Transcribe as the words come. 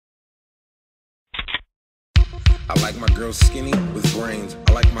I like my girls skinny with brains.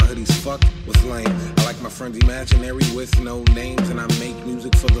 I like my hoodies fucked with lame. I like my friends imaginary with no names. And I make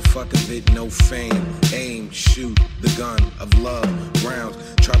music for the fuck of it, no fame. Aim, shoot, the gun of love, rounds.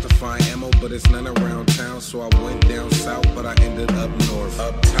 Tried to find ammo, but it's none around town. So I went down south, but I ended up north.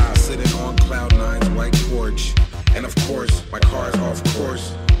 Up top, sitting on cloud nine's white porch. And of course, my car's off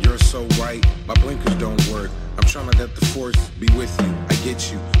course. You're so right, my blinkers don't work. I'm trying to let the force be with you, I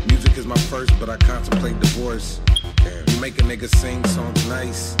get you. Music is my first, but I contemplate divorce. You make a nigga sing songs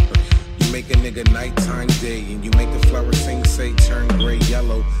nice. You make a nigga nighttime day. And you make the flower sing, say turn gray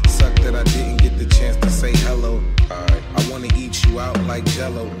yellow. Suck that I didn't get the chance to say hello. I wanna eat you out like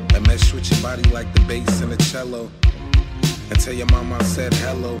jello. And mesh with your body like the bass and the cello. And tell your mama I said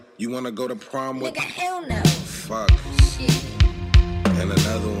hello. You wanna go to prom with? Nigga, hell no. Fuck. Shit. And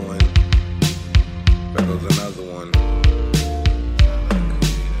another one. There goes another one.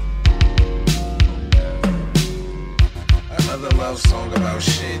 Another love song about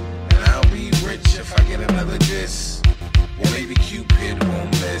shit. And I'll be rich if I get another diss. Well, maybe Cupid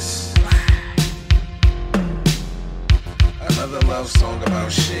won't miss. Another love song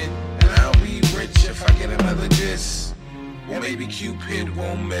about shit. And I'll be rich if I get another diss. Well, maybe Cupid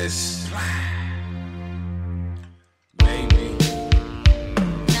won't miss. Maybe.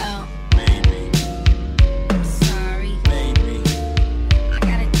 No. Maybe. I'm sorry. Maybe. I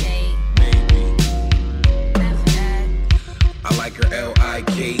got a date. Maybe. Never that. I like her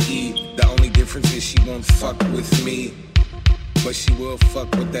L-I-K-E. The only difference is she won't fuck with me. But she will fuck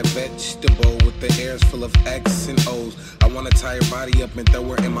with that vegetable with the hairs full of X and O's. I wanna tie her body up and throw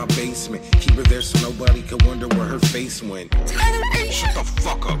her in my basement. Keep her there so nobody could wonder where her face went. Shut the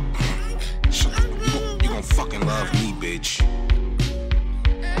fuck up. You gon' fucking love me, bitch.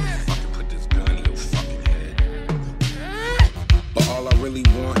 Fucking put this gun in your fucking head. But all I really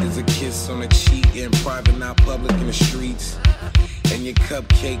want is a kiss on the cheek in private, not public in the streets. And your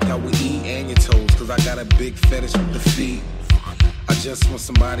cupcake I will eat and your toes, cause I got a big fetish with the feet. I just want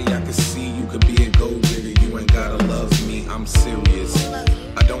somebody I can see. You could be a gold digger, you ain't gotta love me, I'm serious.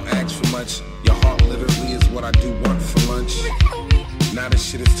 I don't ask for much, your heart literally is what I do want for lunch. Now this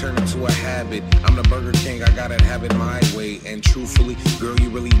shit is turned into a habit. I'm the Burger King, I gotta have it my way. And truthfully, girl, you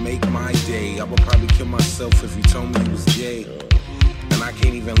really make my day. I would probably kill myself if you told me you was gay. And I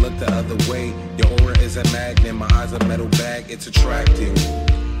can't even look the other way. Your aura is a magnet, my eyes a metal bag, it's attracting.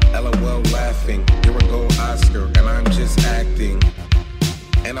 LOL laughing, you're a gold Oscar, and I'm just acting.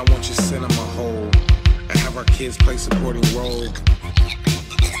 And I want your cinema hole, and have our kids play supporting role.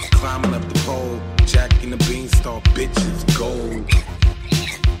 Climbing up the pole, Jack in the beanstalk, bitches gold.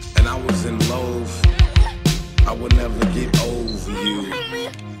 And I was in love, I would never get over you.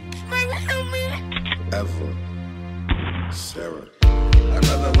 Ever. Sarah.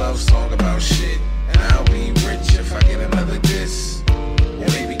 Another love song about shit, and I'll be rich if I get another diss. Or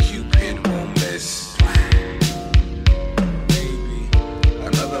maybe Cupid won't miss. Maybe.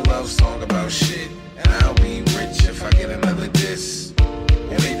 Another love song about shit, and I'll be rich if I get another diss.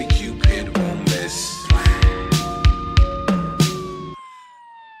 Or maybe Cupid won't miss.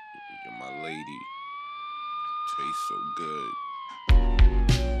 You're my lady. Tastes so good.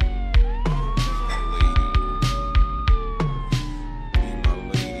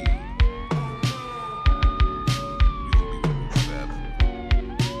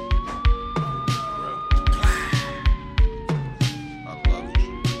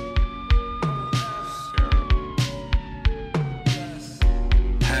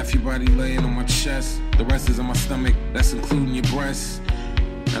 Your body laying on my chest, the rest is on my stomach, that's including your breasts.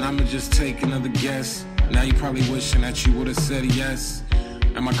 And I'ma just take another guess. Now you probably wishing that you would've said yes.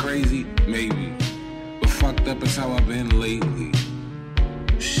 Am I crazy? Maybe. But fucked up is how I've been lately.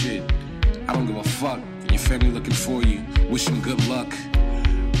 Shit, I don't give a fuck. Your family looking for you, wishing good luck.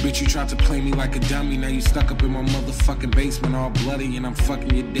 Bitch, you tried to play me like a dummy. Now you stuck up in my motherfucking basement all bloody. And I'm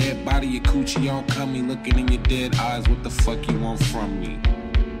fucking your dead body, your coochie all cummy. Looking in your dead eyes, what the fuck you want from me?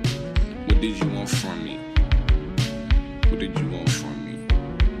 What did you want from me? What did you want from me?